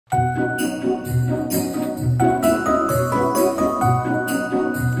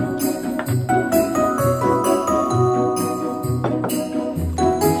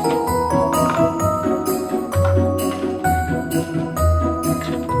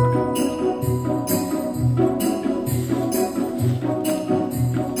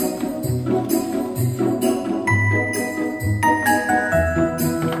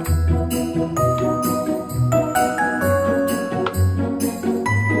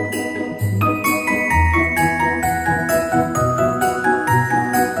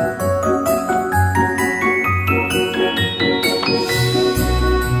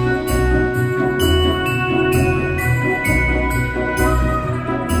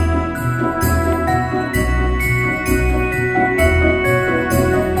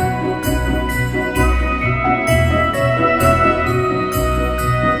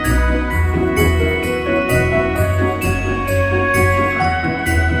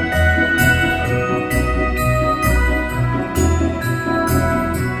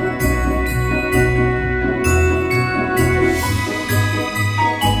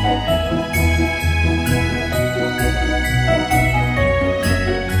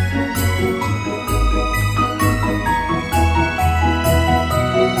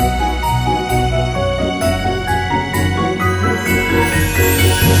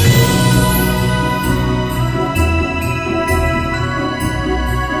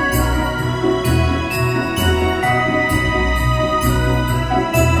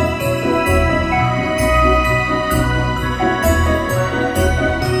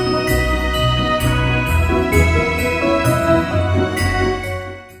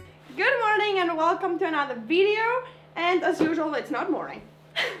Video, and as usual it's not morning.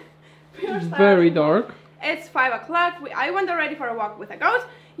 It's very dark. It's 5 o'clock. I went already for a walk with the goats.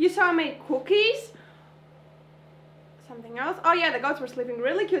 You saw I made cookies. Something else. Oh yeah, the goats were sleeping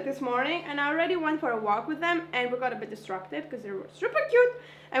really cute this morning, and I already went for a walk with them, and we got a bit distracted because they were super cute,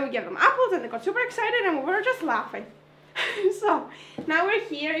 and we gave them apples and they got super excited and we were just laughing. So now we're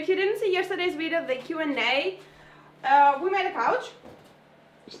here. If you didn't see yesterday's video, the Q&A, we made a couch.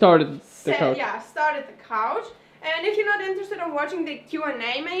 Started the couch. Yeah, started the couch. And if you're not interested in watching the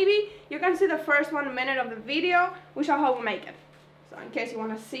Q&A, maybe you can see the first 1 minute of the video. We show how we make it. So in case you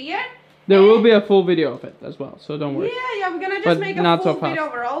want to see it. There will be a full video of it as well, so don't worry. Yeah, we're gonna just make a full video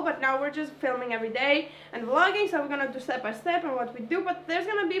overall, but now we're just filming every day and vlogging, so we're gonna do step by step and what we do. But there's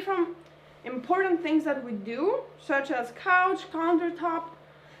gonna be from important things that we do, such as couch, countertop,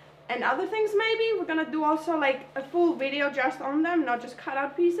 and other things maybe. We're gonna do also like a full video just on them, not just cut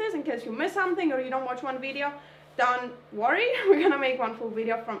out pieces. In case you miss something or you don't watch one video, don't worry. We're gonna make one full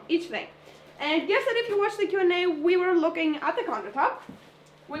video from each thing. And yesterday, if you watched the Q&A, we were looking at the countertop.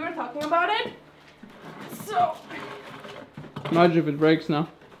 We were talking about it. So imagine if it breaks now.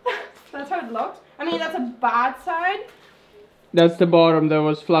 That's how it looks. I mean, that's a bad side. That's the bottom that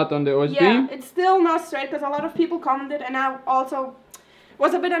was flat on the OSB. Yeah, it's still not straight because a lot of people commented, and I also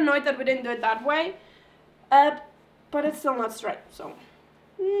was a bit annoyed that we didn't do it that way. But it's still not straight, so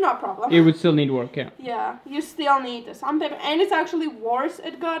no problem. It would still need work, yeah. Yeah, you still need the sandpaper, and it's actually worse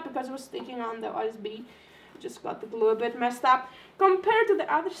it got because it was sticking on the OSB. Just got the glue a bit messed up compared to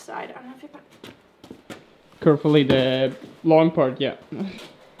the other side. I don't know if you can. Carefully, the long part, yeah.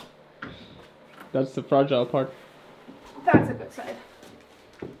 That's the fragile part. That's a good side.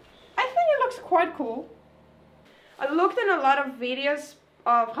 I think it looks quite cool. I looked in a lot of videos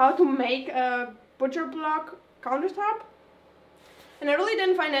of how to make a butcher block countertop, and I really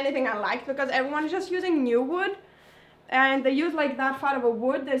didn't find anything I liked because everyone's just using new wood, and they use like that fat of a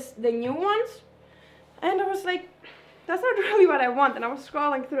wood, the new ones, and I was like, that's not really what I want. And I was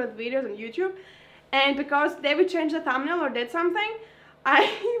scrolling through the videos on YouTube, and because David changed the thumbnail or did something,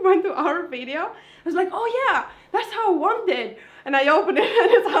 I went to our video. I was like, oh yeah, that's how I wanted. And I opened it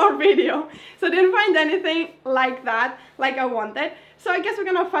and it's our video. So I didn't find anything like that, like I wanted. So I guess we're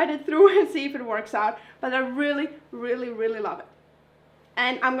gonna fight it through and see if it works out. But I really, really, really love it.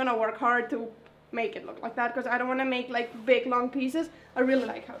 And I'm gonna work hard to make it look like that because I don't wanna make like big long pieces. I really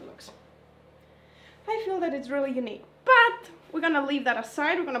like how it looks. I feel that it's really unique. But we're gonna leave that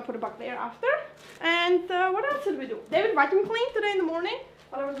aside. We're gonna put it back there after. And what else did we do? David vacuum cleaned today in the morning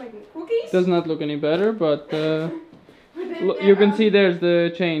while I was making cookies. Does not look any better, but you can see there's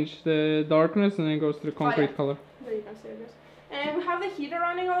the change, the darkness, and then it goes to the concrete color. There you can see this. And we have the heater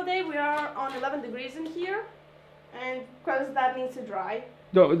running all day. We are on 11 degrees in here, and because that needs to dry.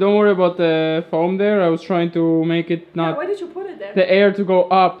 Don't worry about the foam there. I was trying to make it not. Yeah, why did you put it there? The air to go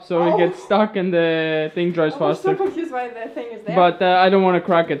up, so it gets stuck and the thing dries faster. I'm so confused why the thing is there. But I don't want to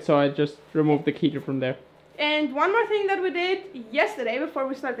crack it, so I just removed the heater from there. And one more thing that we did yesterday before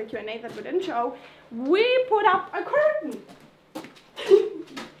we started the Q&A that we didn't show, we put up a curtain.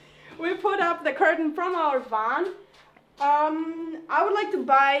 We put up the curtain from our van. I would like to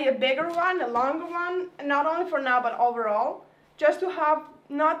buy a bigger one, a longer one, not only for now but overall, just to have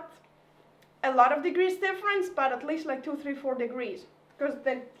not a lot of degrees difference, but at least like 2, 3, 4 degrees. Because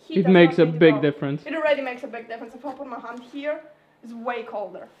the heat It makes a big difference. It already makes a big difference. If I put my hand here, it's way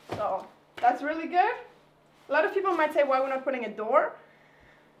colder. So that's really good. A lot of people might say, why we're not putting a door?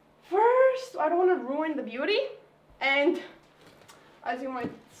 First, I don't want to ruin the beauty. And as you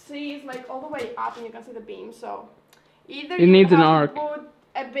might see, it's like all the way up and you can see the beam. So either it needs an arc. Put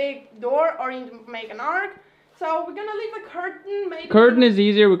a big door or you make an arc. So we're gonna leave the curtain. Maybe curtain is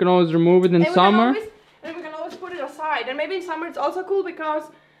easier. We can always remove it in summer. And we can always put it aside. And maybe in summer it's also cool because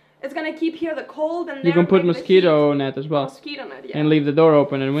it's gonna keep here the cold and you can put mosquito net as well. Mosquito net, yeah. And leave the door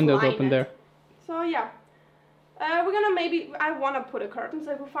open and windows open there. So yeah. We're gonna maybe, I wanna put a curtain,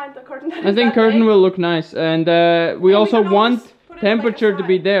 so if we find the curtain that I think curtain big, will look nice, and we also want temperature to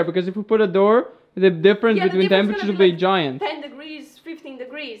be there, because if we put a door, the difference between temperatures will be giant. 10 degrees, 15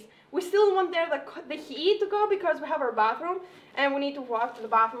 degrees. We still want there the heat to go because we have our bathroom and we need to walk to the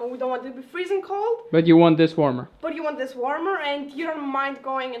bathroom and we don't want it to be freezing cold. But you want this warmer. But you want this warmer and you don't mind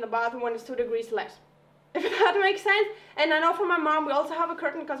going in the bathroom when it's 2 degrees less. If that makes sense. And I know for my mom we also have a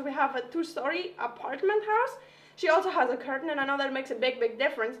curtain because we have a 2-story apartment house. She also has a curtain, and I know that makes a big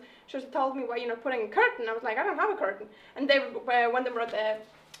difference. She just told me, why you're not putting a curtain? I was like, I don't have a curtain. And they, when they brought the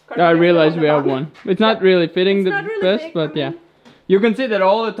curtain, I realized we have one. It's not really fitting the best, big, but yeah. You can see that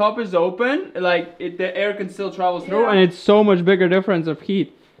all the top is open, like the air can still travel through, and it's so much bigger difference of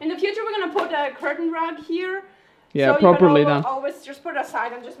heat. In the future, we're gonna put a curtain rug here. Yeah, so properly you can done. Always just put it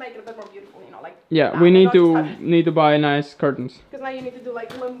aside and just make it a bit more beautiful, you know, like. Yeah, we need to buy nice curtains. Because now you need to do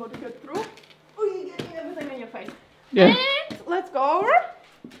like limbo to get through. Oh, you're getting everything in your face. Yeah. And let's go over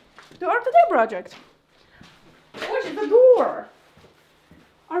to our today project, which is the door.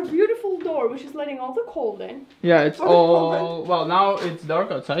 Our beautiful door, which is letting all the cold in. Yeah, it's all, well, now it's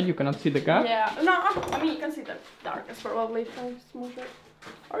dark outside, you cannot see the gap. Yeah, no, I mean, you can see the darkness probably if I smoosh it.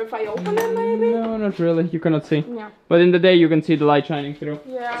 Or if I open it, maybe? No, not really, you cannot see. Yeah. But in the day you can see the light shining through.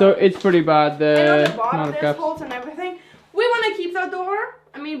 Yeah. So it's pretty bad, and on the bottom amount of there's gaps. holes and everything. We want to keep that door.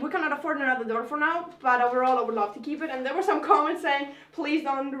 I mean, we cannot afford another door for now, but overall I would love to keep it. And there were some comments saying, please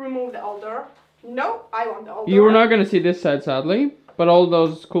don't remove the old door. No, I want the old door. You were not going to see this side, sadly, but all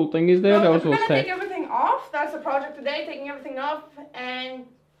those cool thingies there, those will stay. We're going to stay. take everything off. That's the project today, taking everything off and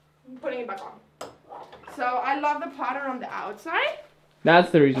putting it back on. So I love the pattern on the outside.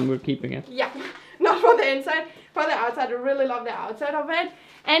 That's the reason we're keeping it. Yeah, not for the inside, for the outside. I really love the outside of it.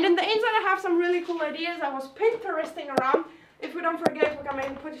 And in the inside I have some really cool ideas. I was Pinteresting around. If we don't forget, we can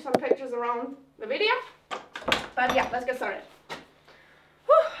maybe put some pictures around the video. But yeah, let's get started.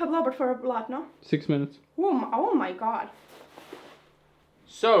 Whew, I blubbered for a lot, no? 6 minutes. Oh my god.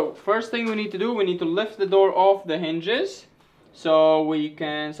 So, first thing we need to do, we need to lift the door off the hinges so we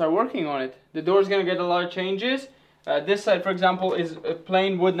can start working on it. The door is going to get a lot of changes. This side, for example, is a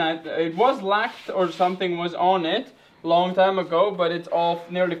plain wood. It was lacked or something was on it long time ago, but it's all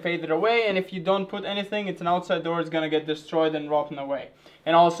nearly faded away, and if you don't put anything, it's an outside door, it's gonna get destroyed and rotten away.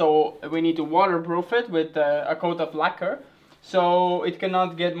 And also we need to waterproof it with a coat of lacquer so it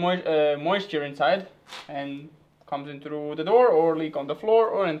cannot get moisture inside and comes in through the door or leak on the floor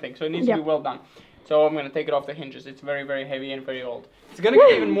or anything. So it needs to be well done. So I'm gonna take it off the hinges. It's very heavy and very old. It's gonna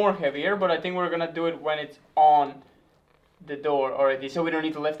get even more heavier, but I think we're gonna do it when it's on the door already, so we don't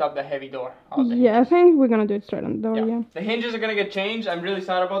need to lift up the heavy door. Yeah, I think we're gonna do it straight on the door, yeah. The hinges are gonna get changed. I'm really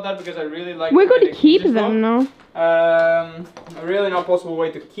sad about that because I really like we're going to keep them now. A really not possible way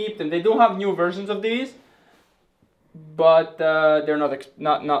to keep them. They do have new versions of these, but they're not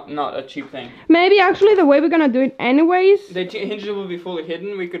a cheap thing. Maybe actually the way we're gonna do it anyways. The hinges will be fully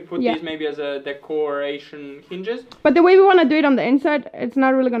hidden. We could put these maybe as a decoration hinges. But the way we want to do it on the inside, it's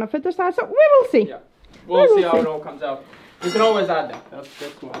not really gonna fit the side, so we will see. Yeah, we'll see how it all comes out. You can always add them. That's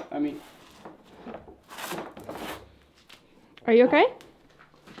cool. I mean, are you okay?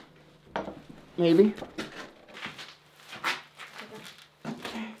 Maybe. You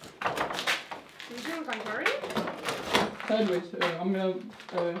think I'm hurry? Sideways. I'm gonna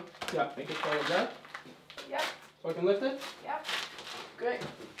make it like that. Yep. So I can lift it. Yep. Great.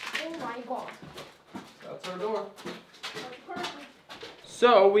 Oh my god. That's our door.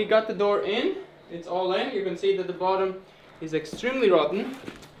 So we got the door in. It's all in. You can see that the bottom is extremely rotten.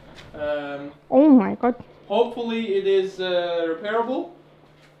 Oh my god. Hopefully it is repairable.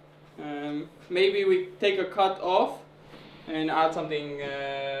 Maybe we take a cut off and add something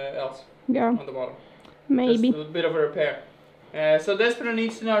else on the bottom. Maybe. Just a bit of a repair. So Despina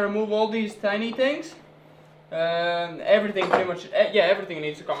needs to now remove all these tiny things. Everything pretty much, yeah, everything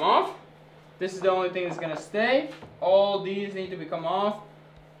needs to come off. This is the only thing that's gonna stay. All these need to become off.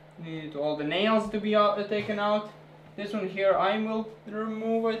 Need all the nails to be taken out. This one here I will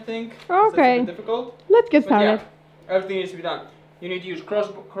remove, I think. Okay. That's a bit difficult. Let's get started. Yeah, everything needs to be done. You need to use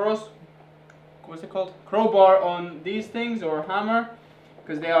what's it called? Crowbar on these things or hammer,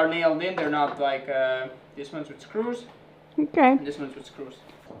 because they are nailed in. They're not like this one's with screws. Okay. And this one's with screws.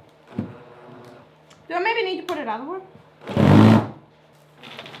 Do I maybe need to put it other way?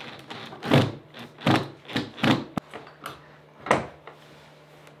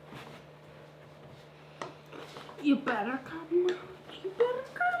 You better come out. You better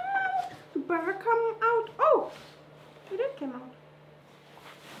come out. You better come out. Oh! It did come out.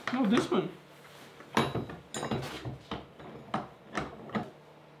 No, this one.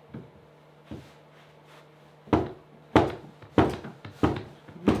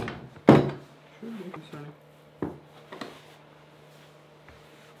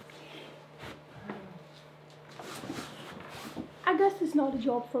 I guess it's not a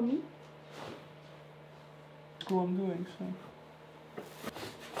job for me. That's what I'm doing, so.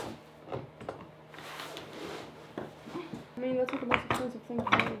 I mean, that's not the most expensive thing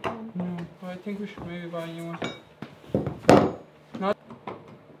I've ever done. No, I think we should maybe buy a new one. Not.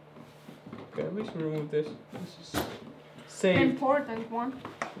 Okay, at least we remove this. This is safe. Important one.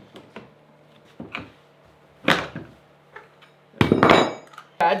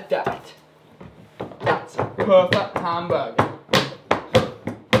 Add that. That's a perfect hamburger.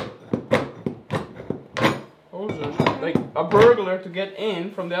 Like a burglar to get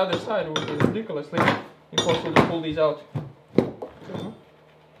in from the other side would be ridiculously impossible to pull these out.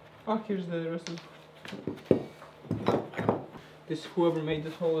 Oh, here's the rest of this. Whoever made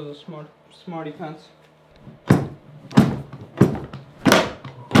this hole is a smarty pants.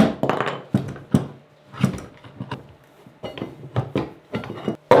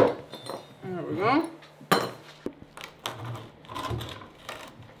 There we go.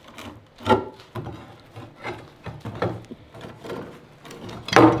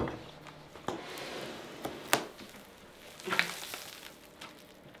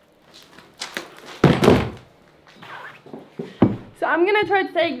 So I'm gonna try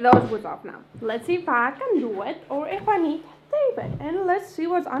to take those woods off now. Let's see if I can do it or if I need David. And let's see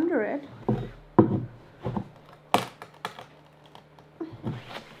what's under it.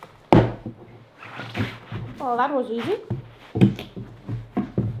 Well, that was easy.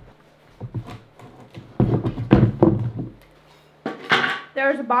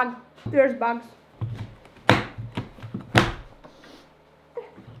 There's a bug. There's bugs.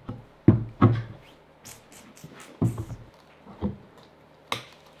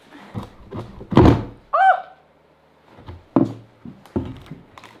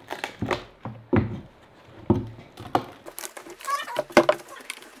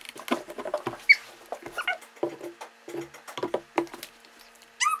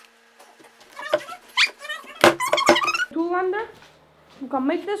 Tool under. We can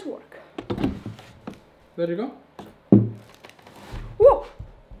make this work. There you go. Whoa!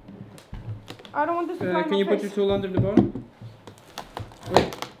 I don't want this to fly in Can my you face. put your tool under the bottom?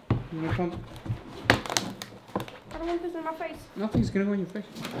 Wait. You wanna come? I don't want this in my face. Nothing's gonna go in your face.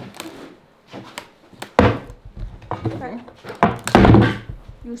 Okay.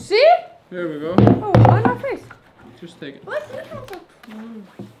 You see? There we go. Oh, on my face. Just take it. Let's look at it.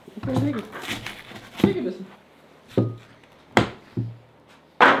 Okay, take it. Take it, listen.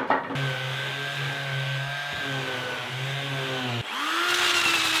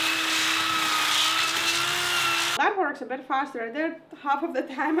 That works a bit faster. I did half of the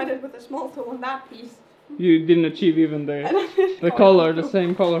time I did with a small tool on that piece. You didn't achieve even the color, the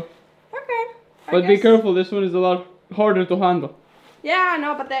same color. Okay. But be careful, this one is a lot harder to handle. Yeah, I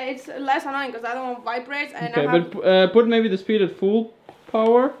know, but it's less annoying because I don't want vibrates and Okay, I have... but put maybe the speed at full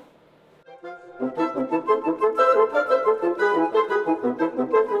power.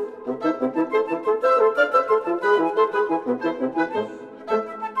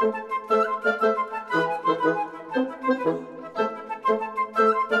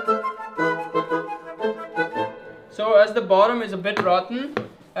 So as the bottom is a bit rotten,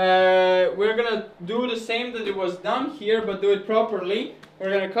 we're gonna do the same that it was done here, but do it properly.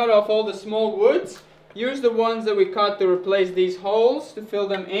 We're gonna cut off all the small woods, use the ones that we cut to replace these holes to fill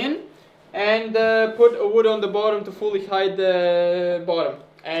them in, and put a wood on the bottom to fully hide the bottom,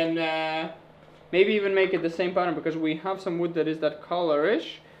 and maybe even make it the same pattern, because we have some wood that is that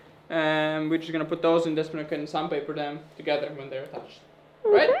colorish. We're just gonna put those in Despina and sandpaper them together when they're attached.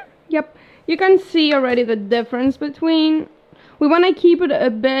 Right? Yep. You can see already the difference between. We want to keep it a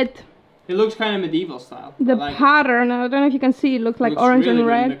bit. It looks kind of medieval style. The pattern, I don't know if you can see, it looks like orange really and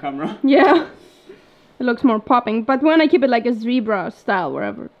red. in the camera. Yeah, it looks more popping. But when I keep it like a zebra style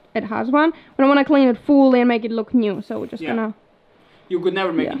wherever it has one, but I want to clean it fully and make it look new. So we're just gonna. You could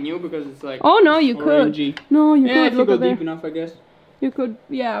never make it new because it's like. Oh no, you orangey. could. No, you could. Yeah, if you go deep enough, I guess. You could,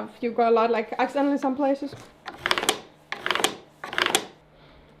 yeah, if you go a lot, like accidentally some places.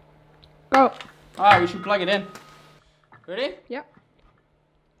 Go. Ah, we should plug it in. Ready? Yep.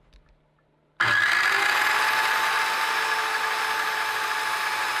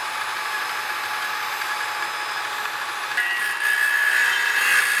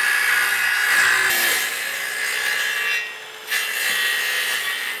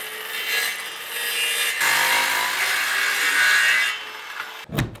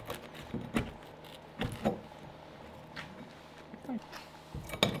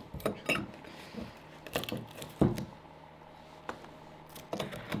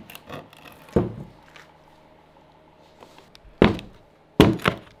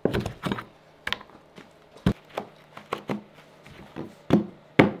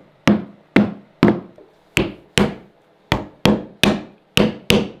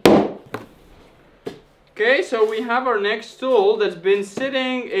 Okay, so we have our next tool that's been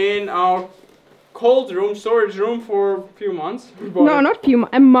sitting in our cold room, storage room for a few months. No, not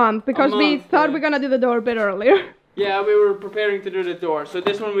a month, because we thought we yeah. were gonna do the door a bit earlier. Yeah, we were preparing to do the door. So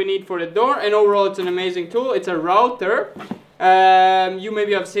this one we need for the door, and overall it's an amazing tool. It's a router. You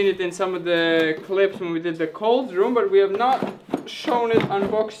maybe have seen it in some of the clips when we did the cold room, but we have not shown it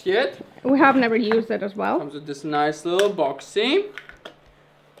unboxed yet. We have never used it as well. Comes with this nice little boxy,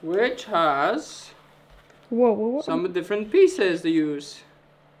 which has some different pieces to use.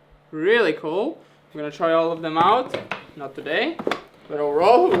 Really cool. I'm gonna try all of them out. Not today, but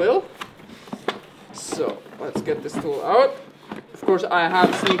overall we will. So let's get this tool out. Of course, I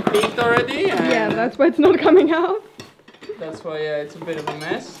have sneak peeked already. Yeah, that's why it's not coming out. That's why it's a bit of a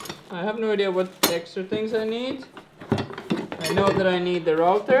mess. I have no idea what extra things I need. I know that I need the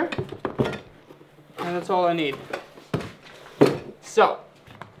router, and that's all I need. So,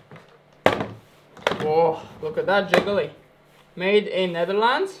 oh, look at that jiggly. Made in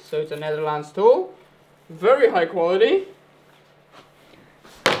Netherlands, so it's a Netherlands tool. Very high quality.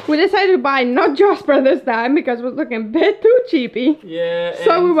 We decided to buy not Jasper this time because it was looking a bit too cheapy. Yeah.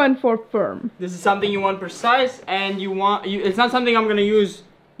 So we went for firm. This is something you want precise, and it's not something I'm gonna use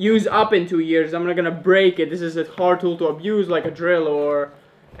up in 2 years. I'm not gonna break it. This is a hard tool to abuse, like a drill or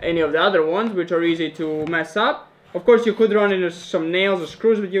any of the other ones, which are easy to mess up. Of course, you could run into some nails or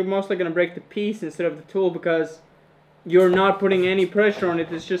screws, but you're mostly gonna break the piece instead of the tool because you're not putting any pressure on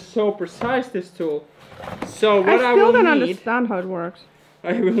it. It's just so precise, this tool. So what I still will don't need, understand how it works.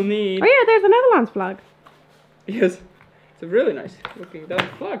 I will need. Oh yeah, there's a Netherlands flag. Yes, it's a really nice looking that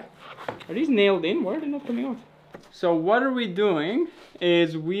flag. Are these nailed in? Why are they not coming out? So what are we doing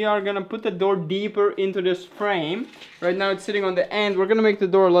is we are gonna put the door deeper into this frame. Right now it's sitting on the end. We're gonna make the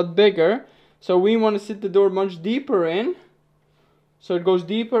door a lot bigger. So we want to sit the door much deeper in. So it goes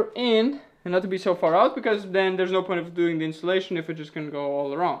deeper in and not to be so far out, because then there's no point of doing the installation if it's just gonna go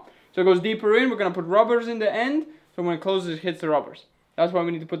all around. So it goes deeper in. We're gonna put rubbers in the end. So when it closes, it hits the rubbers. That's why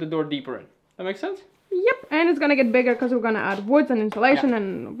we need to put the door deeper in. That makes sense? Yep, and it's gonna get bigger because we're gonna add woods and insulation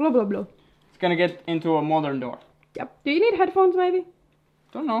and blah blah blah. It's gonna get into a modern door. Yep. Do you need headphones maybe?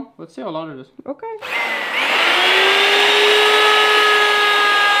 Don't know. Let's see how loud it is. Okay.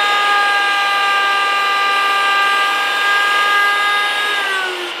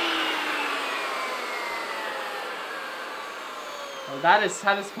 Well, that is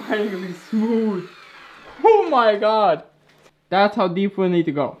satisfyingly smooth. Oh my god. That's how deep we need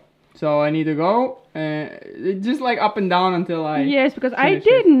to go. So I need to go just like up and down until I... Yes, because I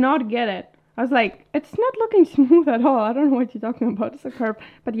did not get it. I was like, it's not looking smooth at all. I don't know what you're talking about. It's a curve.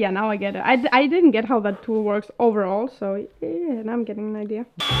 But yeah, now I get it. I didn't get how that tool works overall. So yeah, now I'm getting an idea.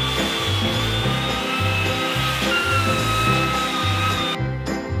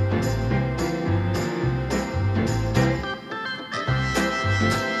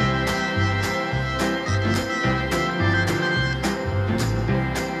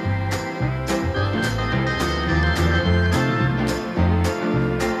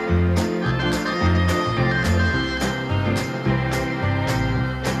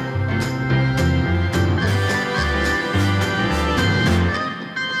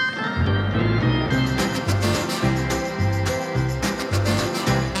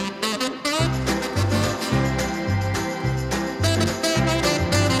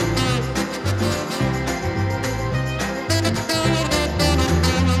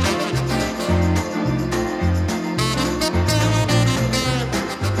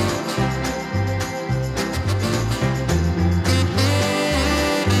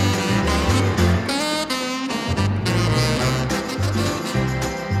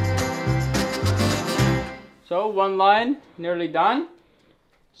 one line nearly done.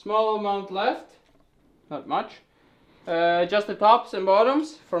 Small amount left, not much. Just the tops and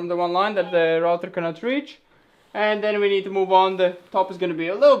bottoms from the one line that the router cannot reach. And then we need to move on. The top is going to be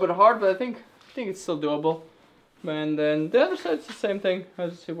a little bit hard, but I think it's still doable. And then the other side's the same thing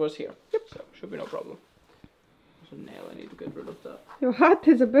as it was here. Yep. So should be no problem. There's a nail, I need to get rid of that. Your hat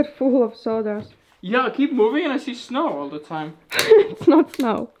is a bit full of sawdust. Yeah, I keep moving and I see snow all the time. It's not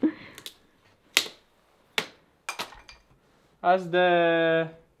snow. As the,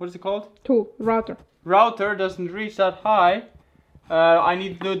 what is it called? Router. Router doesn't reach that high. I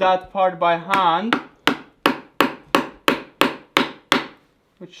need to do that part by hand.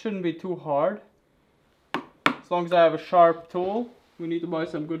 Which shouldn't be too hard. As long as I have a sharp tool. We need to buy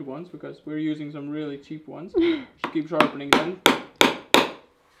some good ones because we're using some really cheap ones. Just keep sharpening them.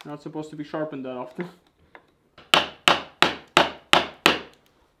 Not supposed to be sharpened that often.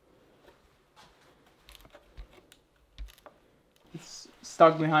 It's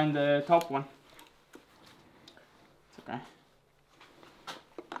stuck behind the top one. It's okay.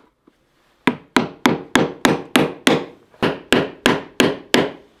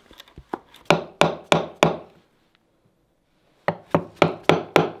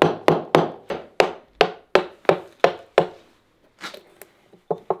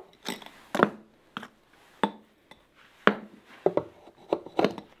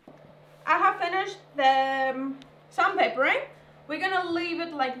 The sandpapering. We're gonna leave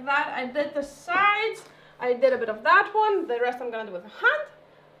it like that. I did the sides, I did a bit of that one, the rest I'm gonna do with the hand.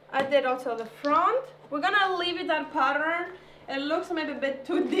 I did also the front. We're gonna leave it that pattern. It looks maybe a bit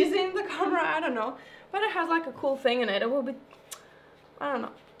too dizzy in the camera, I don't know, but it has like a cool thing in it. It will be, I don't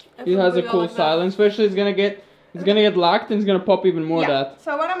know. It has a cool style, especially it's gonna get locked and it's gonna pop even more. That.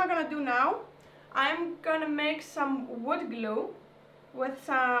 So what am I gonna do now? I'm gonna make some wood glue with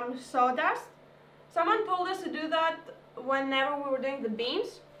some sawdust. Someone told us to do that whenever we were doing the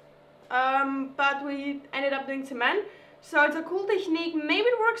beams, but we ended up doing cement. So it's a cool technique. Maybe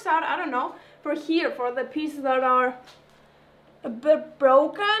it works out, I don't know, for here, for the pieces that are a bit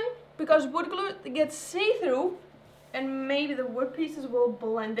broken, because wood glue gets see-through and maybe the wood pieces will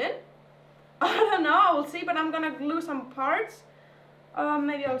blend in. I don't know, I will see, but I'm gonna glue some parts.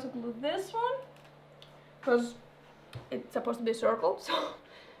 Maybe also glue this one, because it's supposed to be a circle, so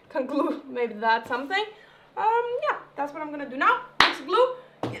can glue maybe that something. Yeah, that's what I'm gonna do now. Let's glue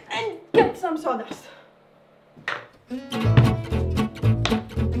and get some sawdust.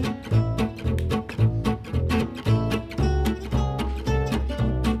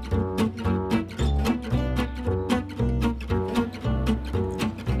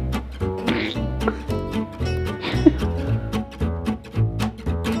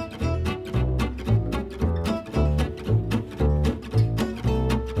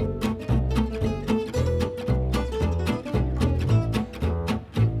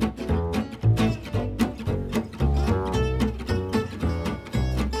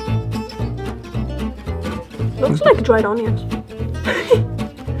 Looks like dried onions.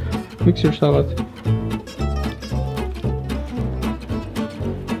 Mix your salad.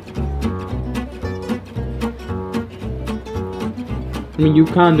 I mean, you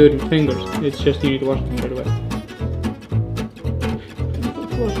can do it with fingers. It's just you need to wash them right away.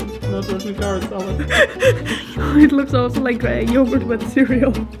 Not washing carrot salad. It looks also like yogurt with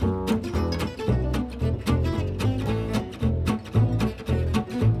cereal.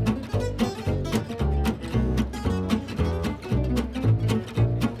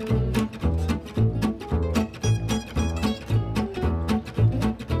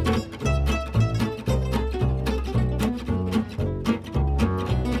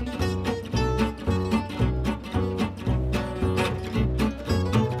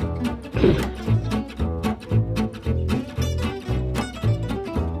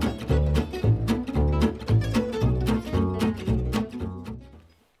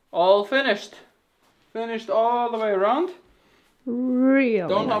 All finished. Finished all the way around. Really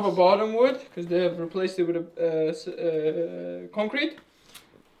Don't nice. have a bottom wood because they have replaced it with a concrete,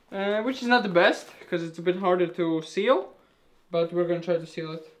 which is not the best because it's a bit harder to seal. But we're gonna try to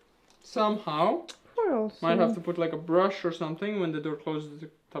seal it somehow. Might have to put like a brush or something when the door closes.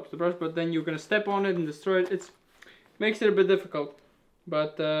 It tops the brush, but then you're gonna step on it and destroy it. It makes it a bit difficult.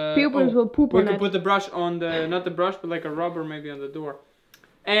 But pupils will poop on it. We can put the brush on the, not the brush, but like a rubber maybe on the door.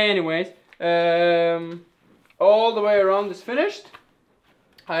 Anyways, all the way around is finished.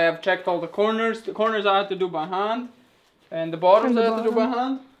 I have checked all the corners. The corners I had to do by hand, and the bottoms I had to do by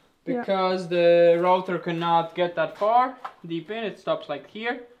hand because the router cannot get that far deep in. It stops like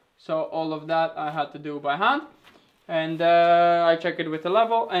here. So all of that I had to do by hand, and I check it with the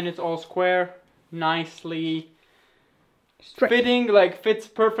level, and it's all square, nicely fitting, like fits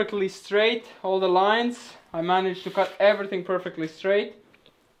perfectly straight, all the lines. I managed to cut everything perfectly straight.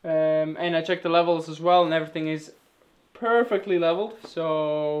 And I checked the levels as well, and everything is perfectly leveled,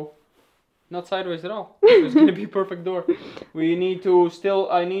 so not sideways at all. It's gonna be a perfect door. We need to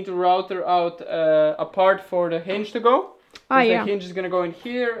I need to router out a part for the hinge to go. The hinge is gonna go in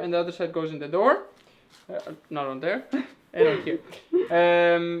here, and the other side goes in the door. Not on there, and on here.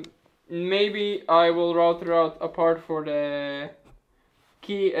 Maybe I will router out a part for the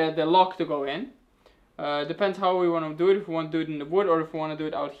key, the lock to go in. Depends how we want to do it, if we want to do it in the wood or if we want to do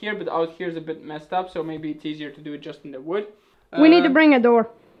it out here, but out here is a bit messed up, so maybe it's easier to do it just in the wood. We need to bring a door.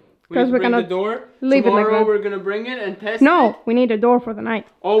 Because we're gonna leave it like that. We're gonna bring it and test it. No, we need a door for the night.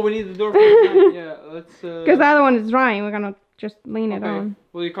 Oh, we need the door for the night, yeah, let's... Because the other one is drying, we're gonna just lean it on.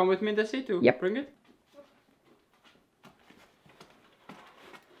 Will you come with me, Desi, to bring it?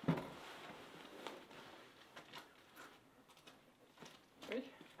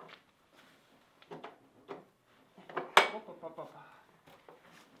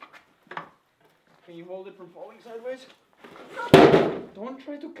 Can you hold it from falling sideways? Don't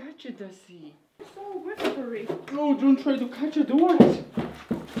try to catch it, Desi. It's so whispery. No, don't try to catch a door. It's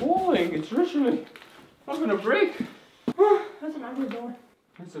falling. It's literally not gonna break. That's an ugly door.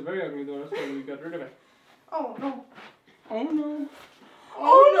 That's a very ugly door. That's why we got rid of it. Oh no. Oh no.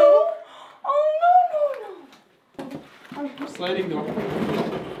 Oh no. Oh no, no, no. Sliding door.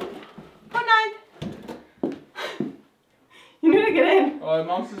 Good night. You need to get in. Oh, the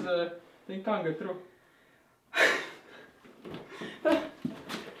mouse is thing can't get through.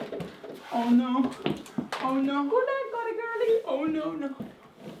 Oh no. Oh no. Good night, buddy girlie. Oh no,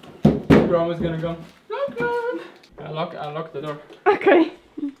 no. Bro is gonna go. Lock. I'll lock the door. Okay.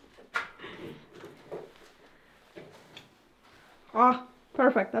 Ah,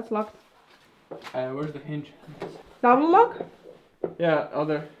 perfect. That's locked. Where's the hinge? Double lock? Yeah,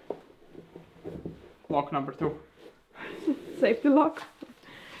 other. Lock number 2. Safety lock.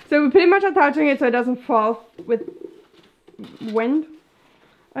 So we're pretty much attaching it so it doesn't fall with wind,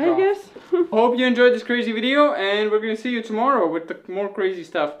 I guess. Hope you enjoyed this crazy video, and we're gonna see you tomorrow with the more crazy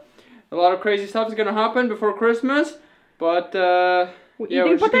stuff. A lot of crazy stuff is gonna happen before Christmas, but we're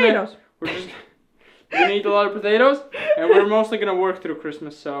eating potatoes. We're gonna eat a lot of potatoes, and we're mostly gonna work through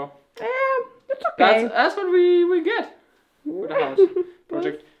Christmas. So it's okay. That's what we get with the house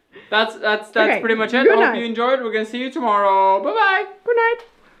project. That's Okay. pretty much it. Good Hope night. you enjoyed. We're gonna see you tomorrow. Bye bye. Good night.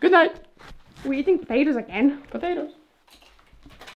 Good night. We're eating potatoes again. Potatoes.